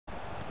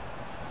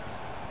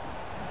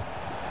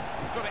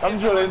Come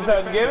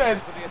Jolinton, give it.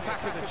 For the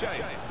attack of the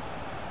chase.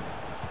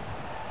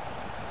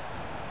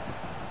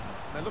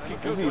 They're looking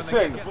good when they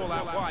get the ball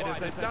out wide, as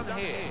they've done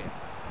here.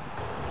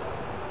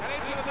 And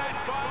into the net,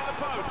 via the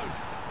post.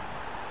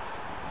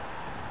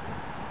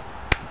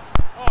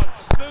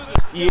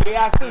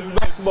 Yeah, at his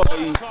best,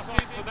 boy.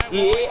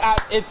 Yeah,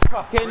 at its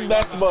fucking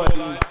best,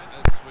 boy.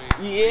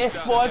 EA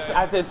Sports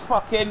at its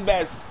fucking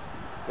best.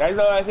 That's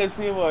all I can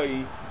say,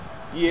 boy.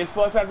 EA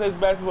Sports at its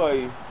best,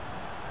 boy.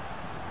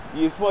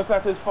 EA Sports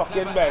at its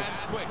fucking best.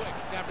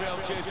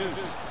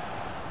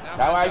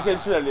 Now I can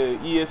tell you,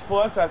 EA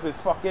Sports at its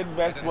fucking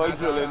best, boy,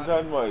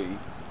 Jolinton, boy.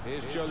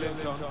 Here's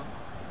Jolinton.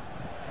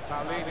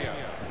 Paulinho.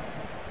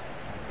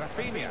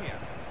 Rafinha.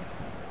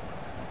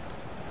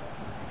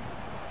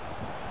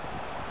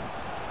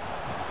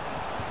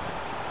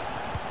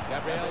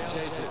 Gabriel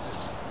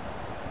Jesus.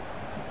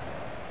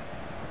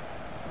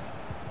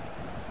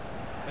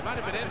 They might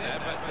have been in there,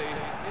 but the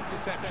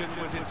interception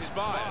was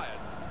inspired.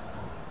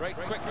 Break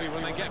quickly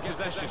when they get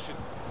possession.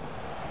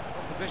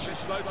 Opposition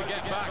slow to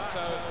get back, so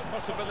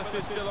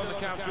possibilities still on the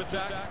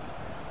counter-attack.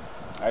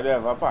 I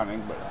don't have a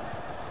panic, but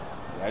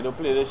I don't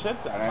play this shit,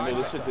 and I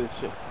know this shit is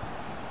shit.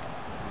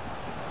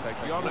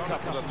 Taking on a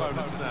couple of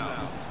opponents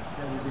now.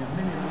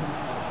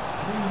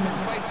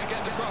 Space to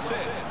get the cross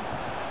in.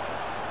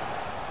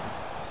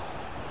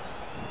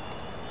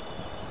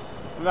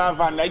 Now,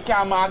 Van Dijk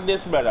can't mark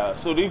this, brother.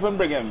 So do even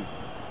bring him.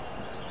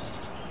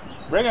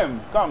 Bring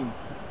him. Come.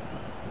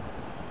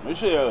 Let me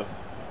show you.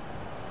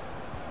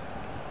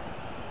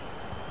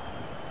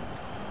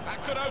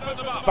 That could open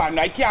them up. Van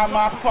Dijk can't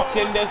mark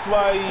fucking this,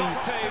 boy.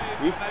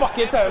 You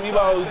fucking tell me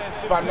about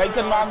Van Dijk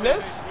can mark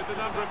this?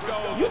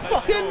 You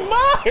fucking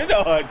mad,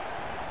 dog.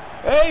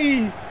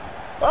 Hey,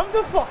 I'm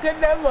the fucking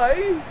them,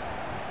 boy.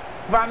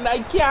 Van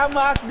Dijk can't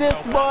mark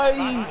this,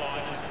 boy.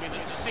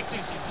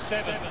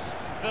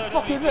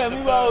 Fucking tell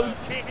me about.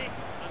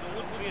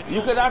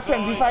 You could have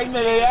 75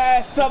 million,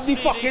 yeah, sub the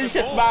fucking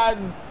shit,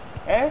 man.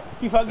 Eh?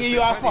 FIFA give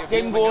you a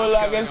fucking goal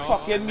against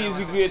fucking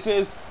music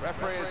greatest.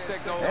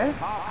 Eh?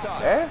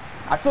 Eh?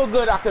 I'm so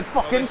good I could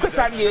fucking quit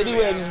and get the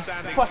win.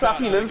 First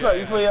I'm feeling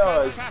sorry for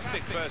yours.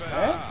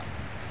 Eh?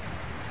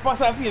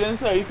 First I'm feeling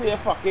sorry for your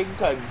fucking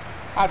cunt.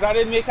 As I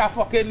didn't make a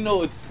fucking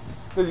note.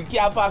 Because you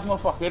can't pass my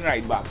fucking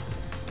right back.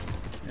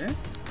 Eh?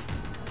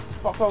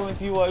 Fuck on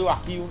with you, boy,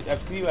 wacky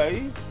FC,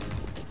 boy.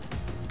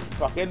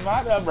 Fucking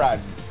mad, Brad.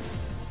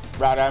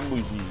 Brad and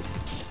Bougie.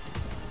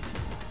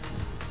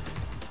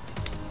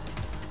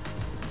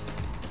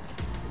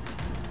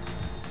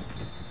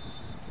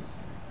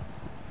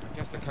 I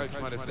guess the coach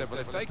might have said, well,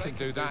 if they can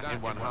do that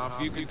in one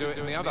half, you can do it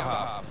in the other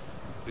half.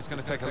 It's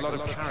going to take a lot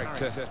of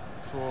character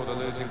for the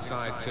losing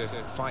side to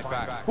fight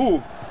back. Who?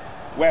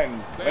 When?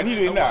 When he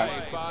doing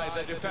that?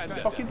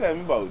 Fuck you tell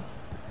me about.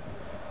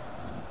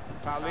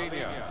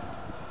 Paulinho.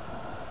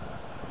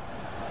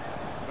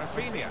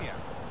 Rafinha.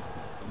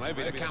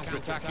 Maybe the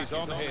counter-attack is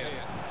on here.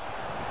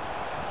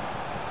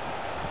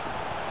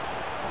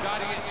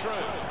 Guiding it through.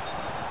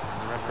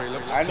 And the referee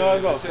looks I know to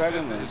his I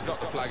assistant who's got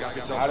the flag up.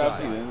 It's I don't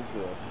offside.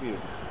 see it.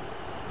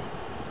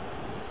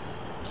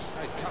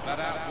 He's cut that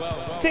out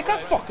well. Take a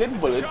fucking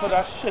bullet for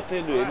that shit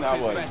they're doing now,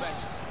 boy.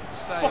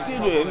 What you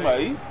doing,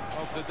 boy?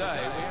 Of the day,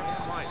 we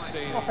haven't quite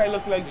seen what I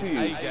look like to you?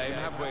 A game,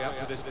 have we, up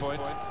to this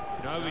point?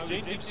 No, he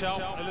redeemed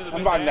himself a little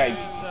bit. Van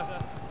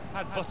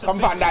Dijk. Come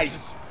Van Dijk.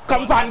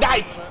 Come Van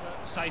Dijk.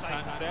 Safe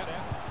hands there.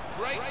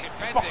 Great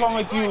defending. Fuck on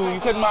with you. You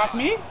can mark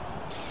me?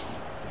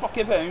 Fuck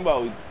you talking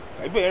about?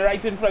 I put it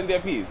right in front of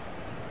your face.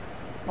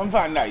 Come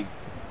Van Dijk.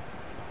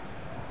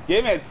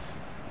 Game it.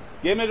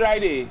 Game it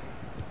right there.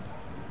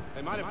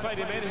 They might have played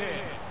him in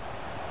here.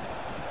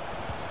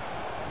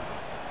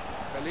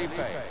 Felipe.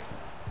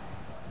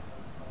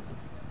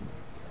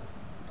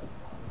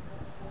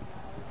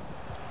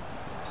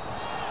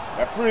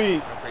 Referee.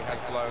 Referee has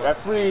blown.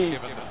 Referee.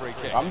 Given the free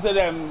kick. Come to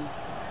them.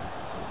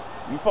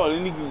 You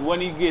following one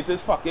of the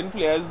greatest fucking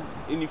players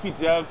in the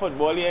future of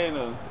football here, you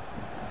know.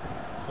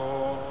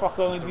 For fuck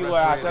on with the you, referee,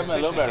 I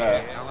decision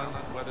better. here, Alan,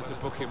 whether to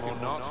book him or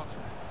not.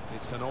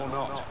 It's an or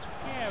not.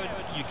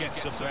 Yeah, you get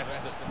some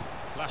refs that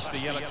flash the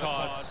yellow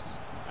cards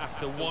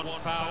after one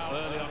foul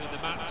early on in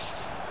the match.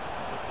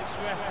 But this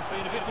ref has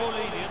been a bit more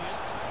lenient.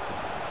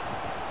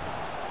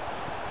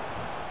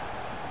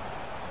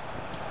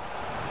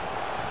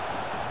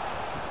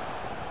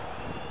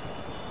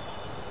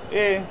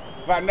 Hey,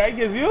 Van Dijk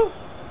is you?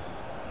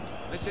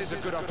 This is a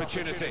good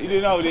opportunity. You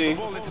do know Put the the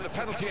ball into the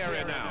penalty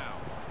area now.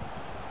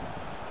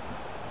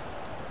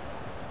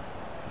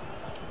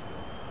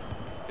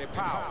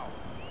 Pau.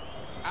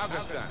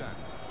 Augustin.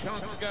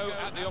 Chance to go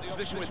at the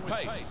opposition with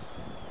pace.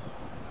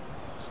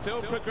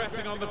 Still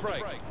progressing on the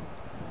break.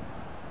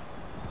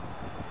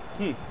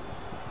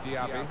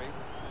 Diaby.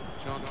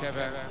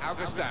 Jean-Kevin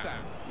Augustin.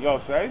 You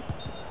offside?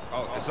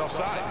 Oh, it's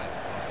offside.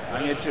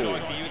 And you too.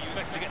 You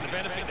expect to get the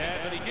benefit there,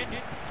 but he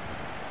didn't.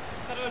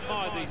 Got to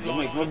admire these It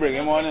makes me bring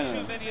him on,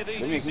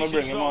 it makes me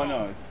bring him on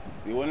now.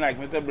 You wouldn't like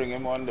me to bring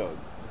him on, dog.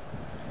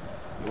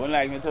 You wouldn't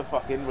like me to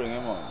fucking bring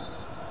him on.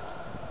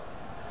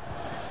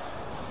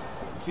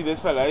 See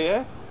this fella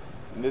here?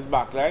 In this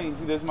back line, you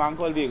see this man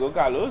called Diego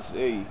Carlos?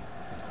 Hey.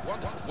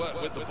 Wonderful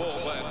work with the ball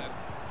then.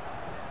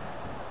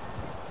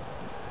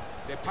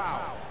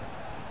 Depau.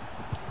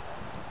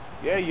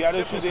 Yeah, you had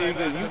to shoot it.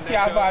 You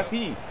can't pass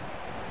he.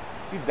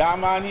 See that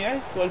man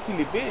here called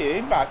Felipe,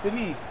 he passing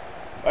he.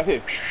 That's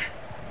it.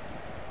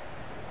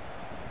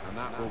 And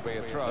that will be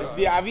a throw. It's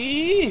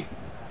Diaby.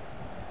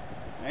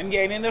 And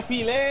getting in the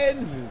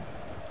feelings.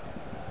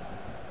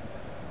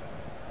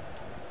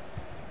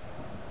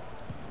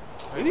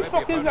 Where the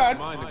fuck is that?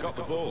 Got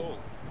the ball.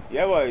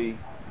 Yeah, boy.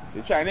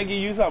 They're trying to give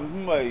you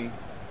something, boy.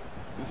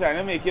 They're trying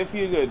to make you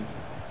feel good.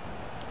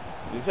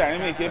 They're trying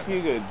to make you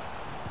feel good.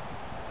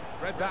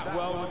 Read that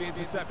well with the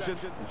interception.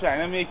 They're trying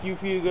to make you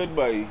feel good,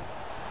 boy.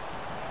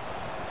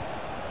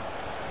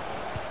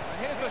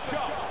 Here's the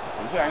shot.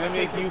 I'm trying to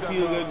make you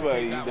feel good,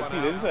 boy. They're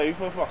feeling sorry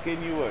for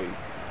fucking you, boy.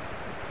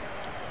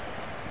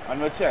 On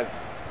your chest.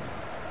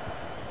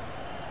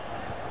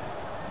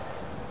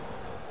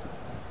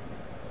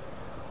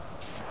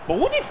 But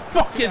what the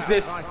fuck is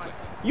this?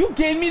 You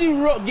gave me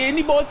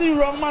the ball to the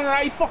wrong man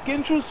right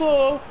fucking through,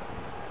 so.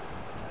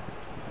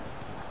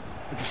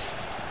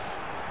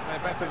 They're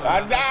better than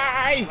A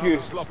that.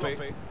 dijk!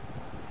 Sloppy.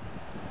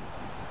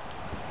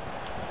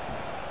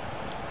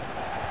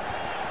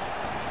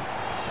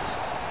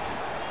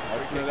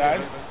 That's the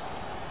lad.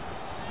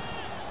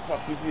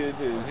 Fuck you,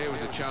 Well, here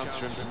was a chance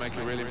for him to make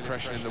a real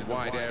impression in the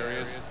wide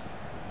areas,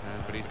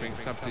 but he's being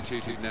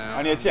substituted now.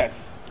 On your chest.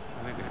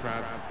 I think the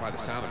crowd, by the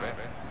sound of it,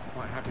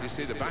 quite happy to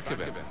see the back of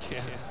it.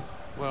 Yeah.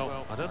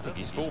 Well, I don't think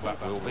his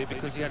fullback will be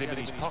because he had him in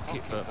his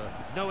pocket, but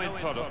no end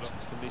product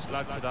from this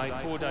lad today.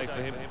 Poor day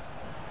for him.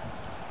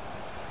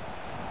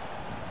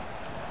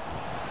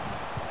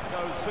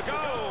 Goes for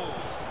goal.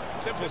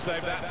 Simple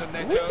save that for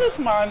Neto. Who's this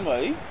man,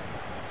 boy?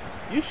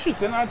 You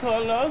shooting at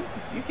all, lad?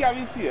 You can't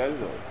be serious,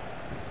 though.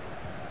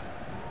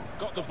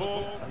 Got the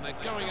ball, and they're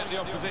going at the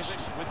opposition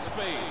with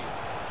speed.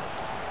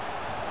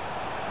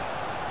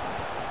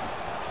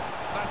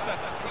 That's a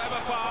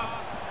clever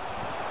pass.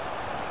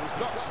 He's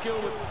got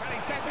skill with, and he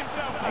set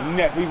himself up. I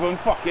never even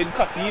fucking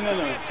cut in on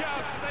him.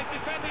 They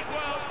defended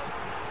well.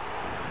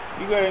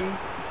 You going?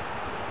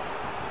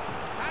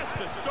 Has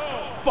to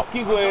score. Fuck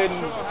you going?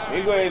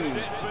 You going?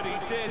 But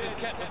he did and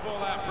kept the ball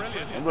out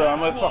brilliant. Bro,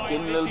 I'm a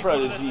fucking little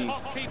prodigy.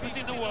 Top keepers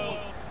in the world.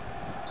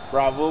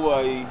 Bravo,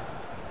 boy.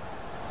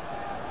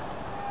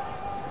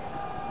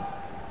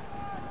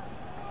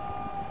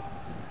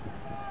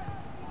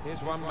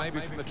 Here's one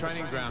maybe from the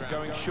training ground,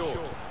 going short.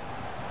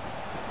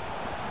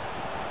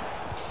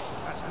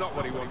 That's not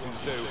what he wanted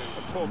to do.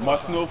 A poor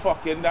Must pass. know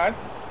fucking that.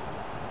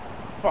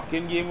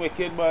 Fucking game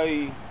wicked,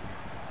 boy.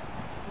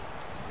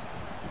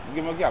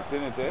 Give him a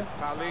captain, it, eh?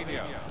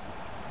 Paulinho.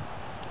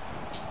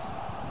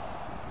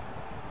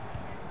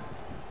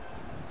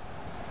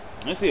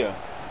 Let me see her.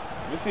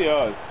 Let me see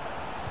yours.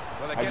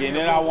 Well, they're Again, getting the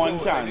in ball our one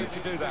forward. chance. They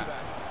need to do that.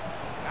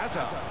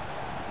 Hazard.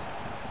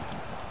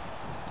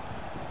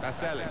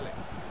 Baselli.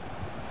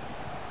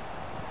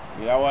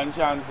 We have one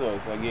chance, though.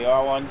 So give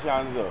her one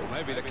chance, though.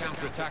 Maybe the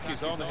counter-attack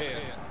is on here.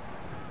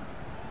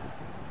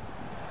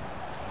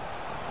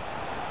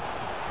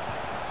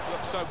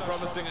 Looked so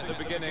promising at the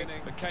beginning,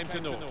 but came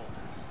to naught.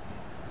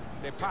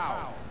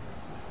 Depau.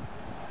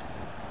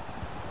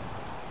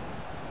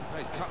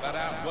 He's cut that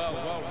out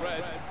well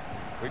read.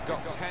 We've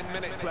got 10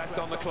 minutes left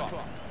on the clock.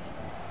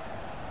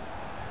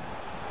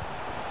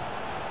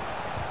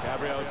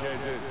 Gabriel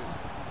Jesus.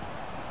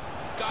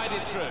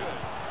 Guided through.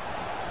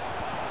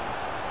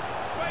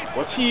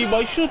 What's he,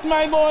 boy? Shoot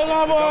my ball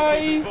now,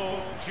 boy!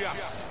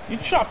 You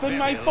chopping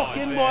my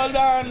fucking ball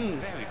down!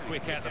 Very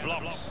quick out the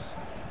blocks.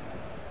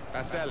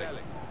 Baselli.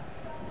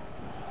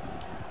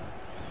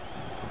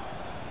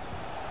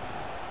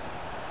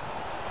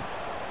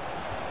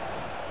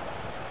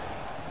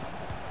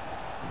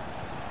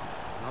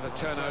 Another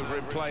turnover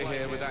in play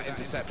here with that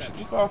interception.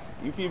 Fuck,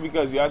 you feel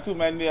because you have too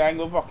many, I ain't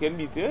gonna fucking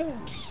beat you.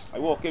 I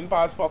walking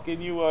past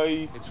fucking you,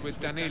 boy. It's with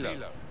Danilo.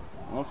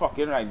 I'm a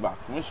fucking right back,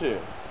 I'm sure.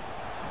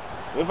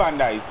 With Van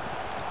Dijk.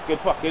 Could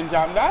fucking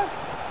jam that?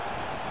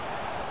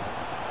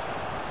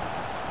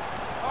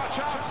 Oh,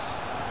 chance!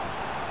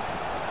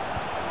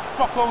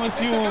 Fuck on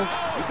with you.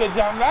 You could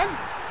jam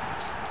that?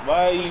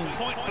 Boy,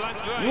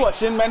 you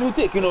watching men who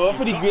taking over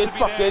for the great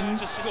fucking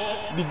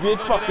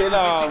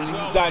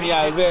Dani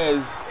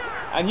Alves.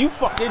 And you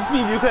fucking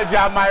feel you could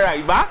jam my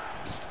right back?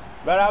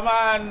 But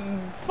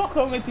man, fuck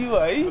on with you,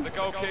 boy. For the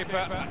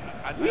goalkeeper,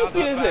 You feel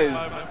another bad this?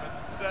 moment.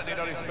 Certainly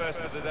not his first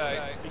of the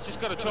day. He's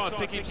just got to try and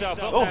pick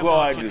himself up. Oh now,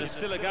 God. Martin. There's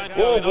still a game Oh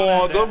going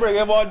God, on don't bring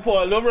him on,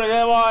 Paul. Don't bring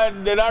him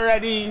on. They're not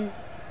ready.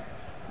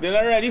 They're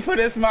not ready for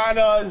this man,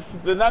 us.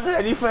 They're not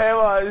ready for him,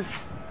 us.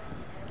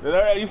 They're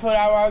not ready for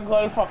that man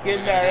called fucking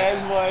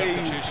Perez, boy.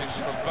 Substitutions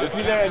from both If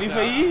they're ready camps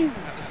for now you,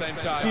 at the same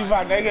time. Steve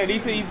Van Dijk ready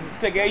for you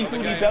to get you The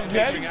food game eat up,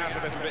 pitching Jen? out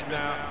a little bit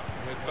now,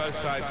 with both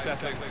sides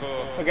settling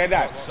for Forget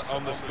that. what's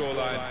on the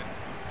scoreline.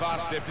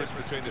 Vast difference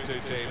between the two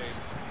teams.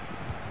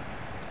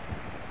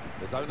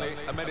 There's only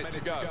a minute to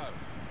go.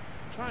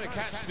 Trying to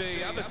catch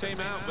the other team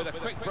out with a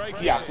quick break.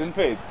 Jackson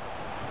Fade.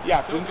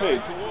 Jackson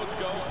played. Towards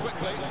goal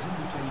quickly.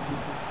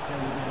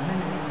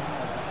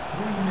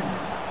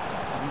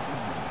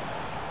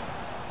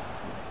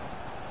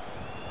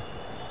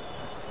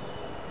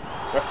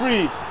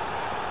 Referee.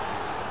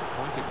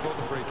 Pointing for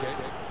the free kick.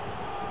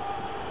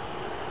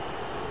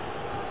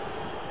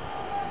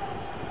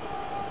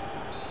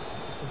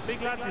 Some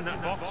big lads in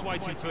that box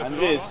waiting for a And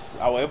cross. this,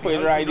 I will put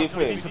Ridey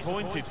play.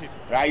 Disappointed.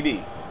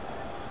 Ridey.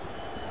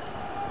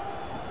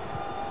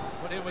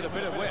 Put in with a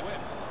bit of whip.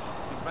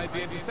 He's made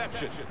the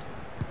interception.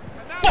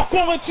 Fuck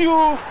on with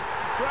you!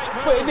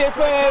 Put it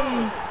for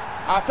him!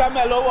 After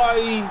Melo,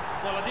 boy.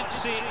 Well, I didn't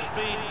see it as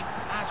being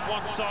as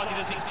one-sided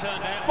as it's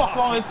turned out. Fuck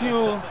on with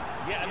you!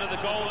 Yet another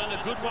goal and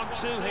a good one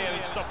too here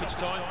in stoppage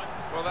time.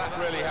 Well, that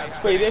really has.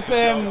 Put it for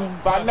him,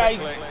 Van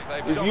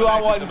Dijk. If you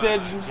are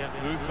wanted,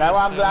 now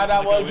I'm glad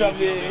I was from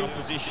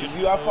the. If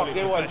you are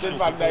fucking wanted,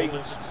 Van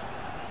Dijk.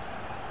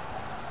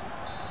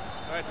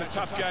 It's a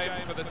tough game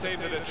for the team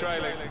that are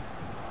trailing.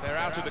 They're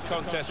out of the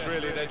contest,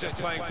 really. They're just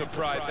playing for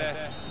pride.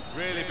 They're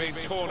really being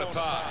torn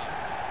apart.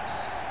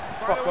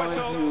 Fuck on with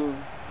you.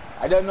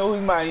 I don't know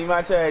who's my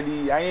match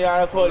already. I ain't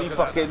gonna call him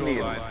fucking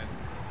name.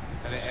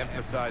 And it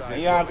emphasises. I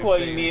ain't gonna call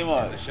him name.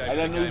 I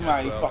don't know who's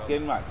my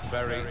fucking match.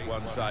 Very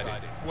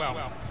one-sided.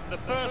 Well, the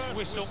first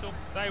whistle,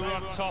 they were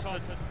on top,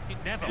 and it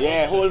never.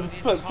 Yeah, hold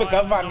pick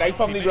up Van Dijk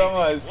from the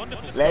ground.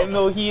 Let him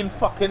know he ain't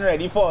fucking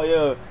ready for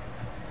you.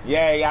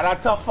 Yeah, you had a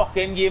tough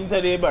fucking game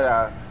today,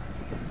 brother.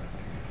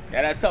 You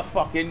had a tough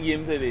fucking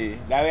game today.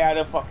 That way you had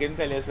to fucking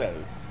tell yourself.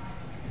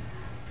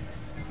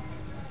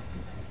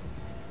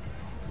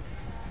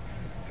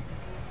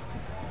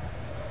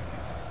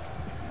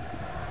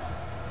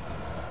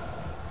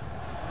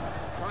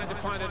 Trying to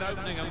find an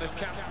opening on this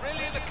cap.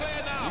 Really in the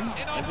clear now.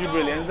 In on If you goal.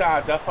 brilliant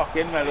after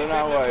fucking Melo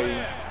now,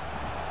 boy.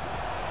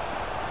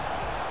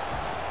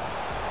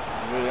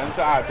 Brilliant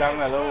after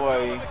Melo,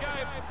 boy.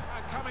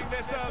 And coming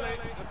this early,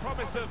 the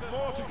promise of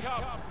more to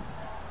come.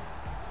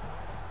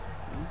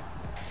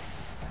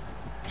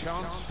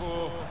 Chance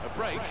for a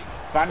break.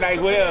 Van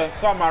Dijk, where?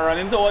 Come, I'm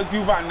running towards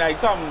you, Van Dijk.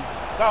 Come,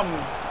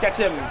 catch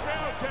him.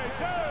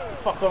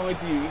 Fuck on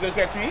with you. You gonna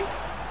catch me?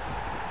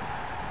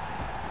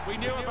 We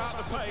knew about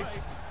the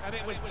pace, and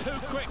it was too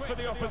quick for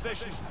the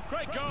opposition.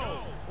 Great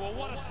goal. Well,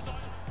 what a sight.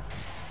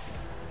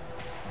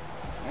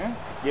 Yeah?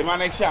 Give my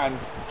next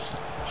chance.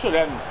 Show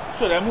them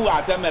who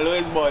Arthur Melo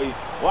is, boy.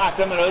 What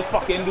Arthur Melo is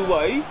fucking do,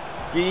 boy.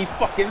 Give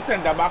fucking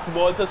centre-back's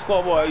ball to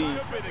score, boy.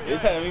 You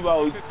telling me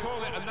about? Could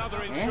call it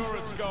another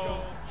insurance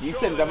goal. He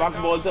centre-back's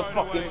ball to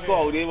fucking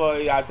score,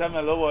 boy. Arthur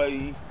Melo,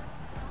 boy.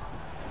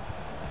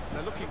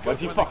 What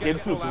you fucking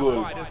fluke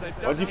goal?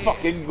 What you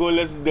fucking goal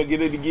is the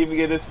game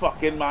against this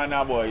fucking man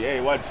now, boy.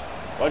 Hey, watch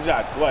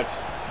that,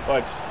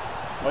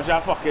 watch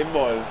that fucking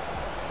ball.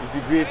 It's the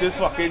greatest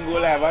fucking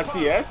goal I ever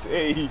see, yes?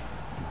 Hey,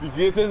 the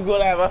greatest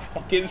goal I ever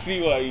fucking see,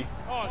 boy.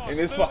 In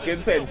this fucking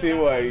center,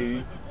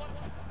 boy.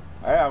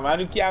 Hey, man,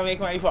 you can't make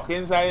my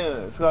fucking sign.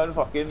 It's called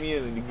fucking me,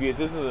 the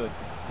greatest.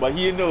 But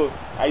he know,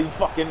 I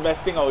fucking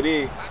best thing out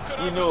there.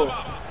 He know,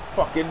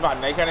 fucking Van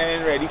Dijk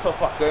ain't ready for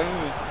fucking.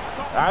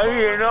 I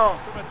you know.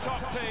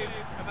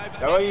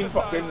 That's what he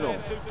fucking know.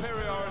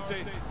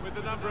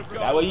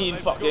 That's what he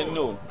fucking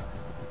know.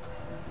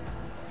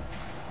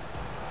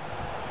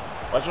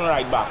 What's my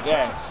right back,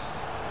 yeah?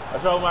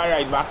 What's wrong with my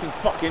right back? He's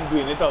fucking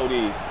doing it out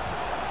there.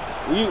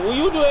 What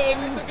you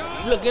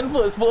doing? Looking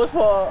for sports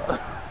for?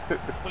 Well,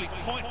 he's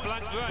point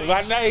blank range.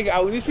 Van Dijk, I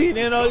only seen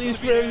in all these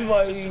frames,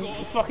 boy.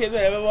 Fucking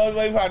everyone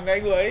by Van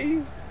Dijk,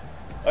 boy.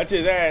 Watch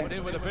it there.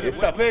 Hey,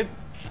 stop it.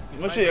 I'm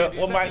gonna show you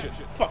what my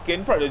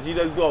fucking prodigy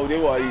does go out there,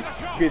 boy.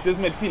 Greatest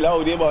midfielder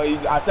out there, boy.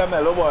 Arthur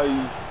Melo,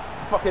 boy.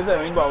 Fucking tell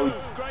him about.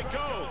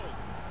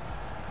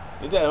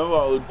 You tell him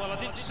about. Well, I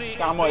didn't see it.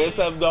 Calm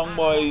yourself down,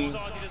 boy.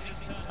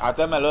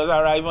 Arthur Melo's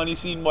arrived on the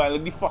scene, boy.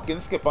 Look the fucking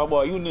skipper,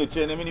 boy. You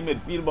nurturing him in the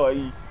midfield,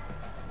 boy.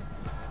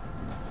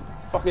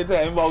 Fucking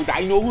tell him about.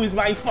 I know who is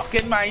my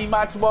fucking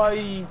match,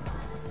 boy.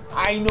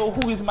 I know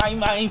who is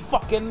my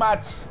fucking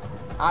match.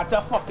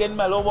 Arthur fucking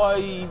Melo,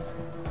 boy.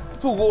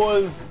 2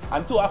 goals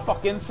and 2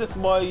 fucking assists,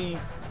 boy.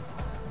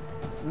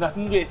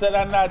 Nothing greater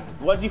than that.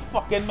 What the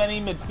fucking men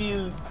in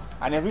midfield?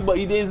 And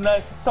everybody there is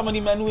not. Some of the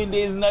men who in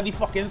there is not the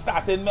fucking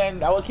starting men.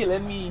 That were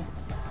killing me.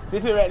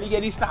 If you really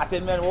get the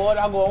starting men, what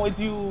I'm going with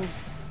you?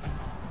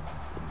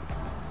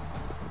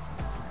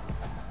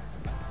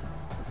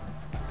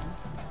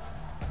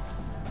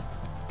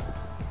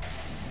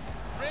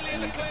 Really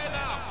in the clear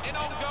now. In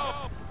on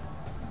goal.